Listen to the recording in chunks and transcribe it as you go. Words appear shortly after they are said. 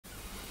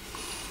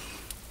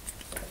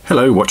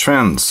Hello watch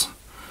fans,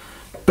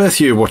 birth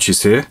year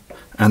watches here,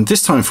 and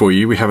this time for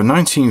you we have a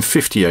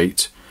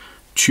 1958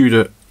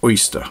 Tudor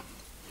Oyster.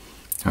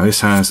 Now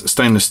this has a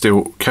stainless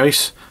steel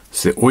case.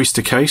 It's the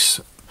Oyster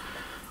case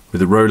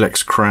with a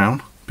Rolex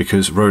crown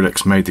because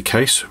Rolex made the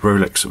case.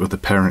 Rolex were the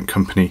parent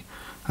company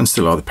and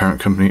still are the parent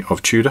company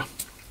of Tudor.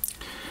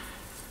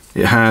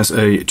 It has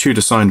a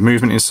Tudor signed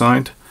movement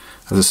inside,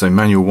 as I say,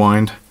 manual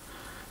wind,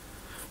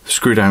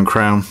 screw down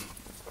crown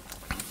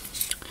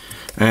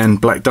and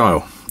black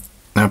dial.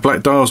 Now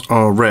black dials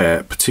are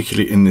rare,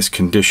 particularly in this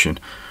condition.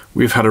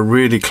 We've had a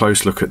really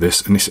close look at this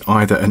and it's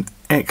either an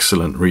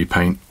excellent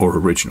repaint or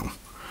original.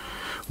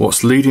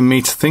 What's leading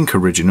me to think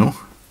original,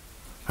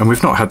 and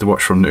we've not had the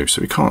watch from new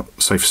so we can't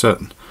say for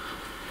certain,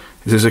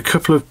 is there's a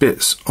couple of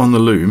bits on the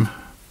loom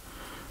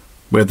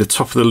where the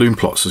top of the loom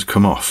plots has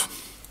come off.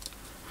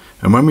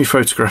 And when we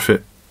photograph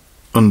it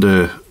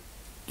under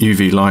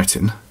UV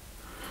lighting,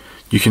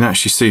 you can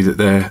actually see that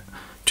they're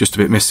just a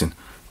bit missing.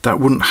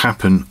 That wouldn't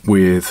happen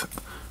with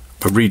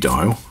a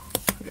redial.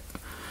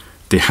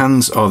 The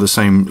hands are the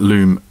same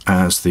loom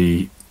as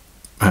the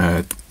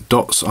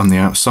dots on the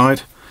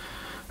outside.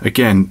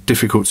 Again,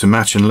 difficult to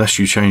match unless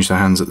you change the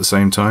hands at the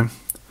same time.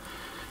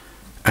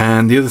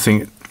 And the other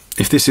thing,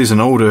 if this is an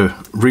older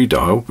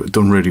redial but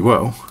done really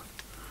well,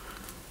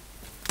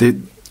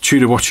 the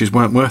Tudor watches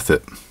weren't worth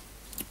it.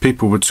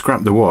 People would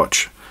scrap the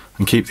watch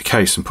and keep the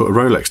case and put a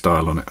Rolex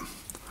dial on it.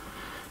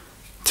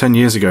 10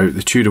 years ago,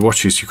 the Tudor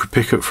watches you could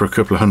pick up for a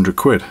couple of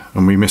 £100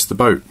 and we missed the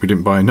boat. We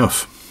didn't buy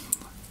enough.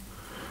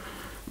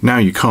 Now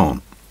you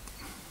can't.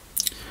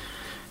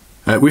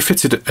 We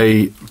fitted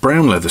a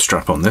brown leather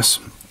strap on this.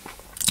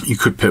 You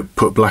could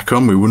put black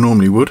on, we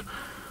normally would,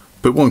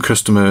 but one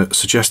customer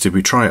suggested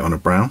we try it on a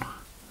brown,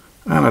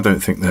 and I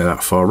don't think they're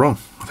that far wrong.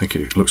 I think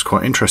it looks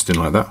quite interesting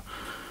like that.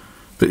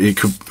 But it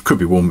could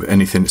be worn with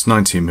anything. It's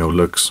 19mm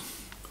lugs.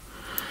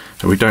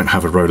 And we don't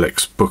have a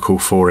Rolex buckle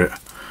for it.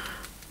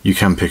 You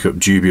can pick up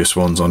dubious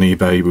ones on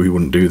eBay, but we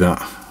wouldn't do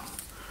that.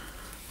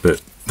 But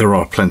there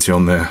are plenty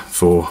on there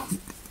for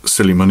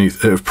silly money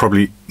that have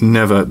probably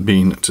never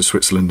been to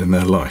Switzerland in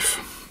their life.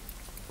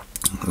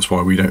 That's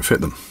why we don't fit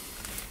them.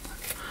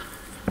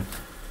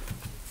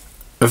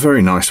 A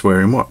very nice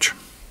wearing watch.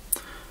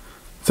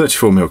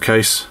 34mm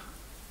case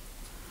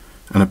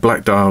and a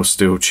black dial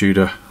steel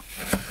Tudor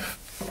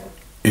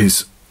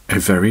is a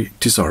very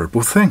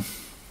desirable thing.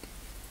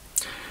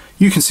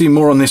 You can see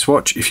more on this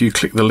watch if you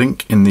click the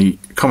link in the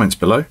comments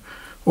below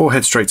or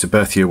head straight to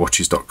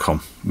birthyearwatches.com,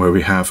 where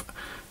we have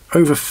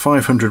over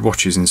 500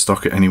 watches in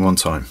stock at any one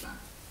time.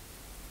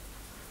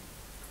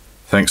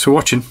 Thanks for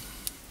watching.